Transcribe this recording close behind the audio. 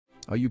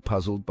Are you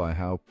puzzled by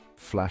how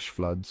flash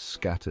floods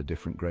scatter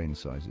different grain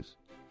sizes?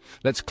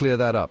 Let's clear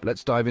that up.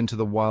 Let's dive into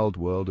the wild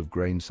world of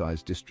grain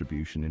size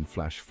distribution in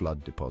flash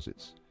flood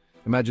deposits.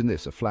 Imagine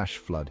this, a flash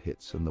flood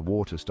hits and the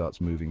water starts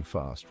moving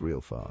fast,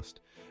 real fast.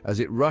 As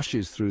it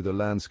rushes through the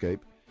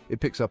landscape, it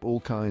picks up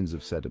all kinds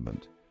of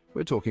sediment.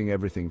 We're talking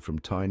everything from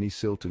tiny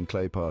silt and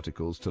clay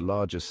particles to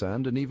larger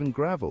sand and even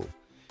gravel.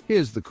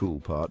 Here's the cool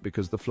part,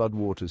 because the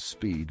floodwater's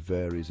speed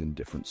varies in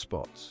different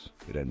spots.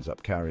 It ends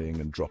up carrying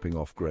and dropping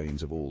off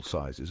grains of all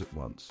sizes at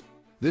once.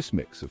 This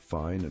mix of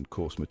fine and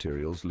coarse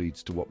materials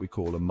leads to what we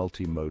call a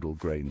multimodal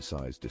grain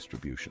size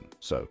distribution.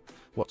 So,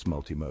 what's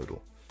multimodal?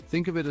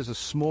 Think of it as a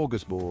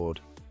smorgasbord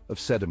of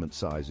sediment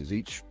sizes,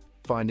 each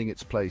finding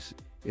its place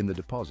in the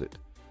deposit.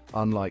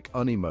 Unlike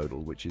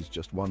unimodal, which is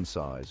just one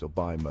size, or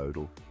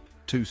bimodal,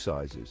 two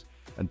sizes,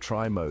 and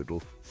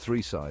trimodal,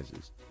 three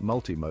sizes.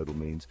 Multimodal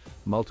means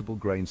multiple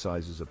grain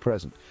sizes are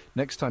present.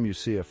 Next time you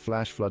see a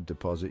flash flood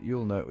deposit,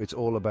 you'll know it's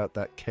all about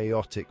that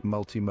chaotic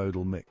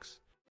multimodal mix.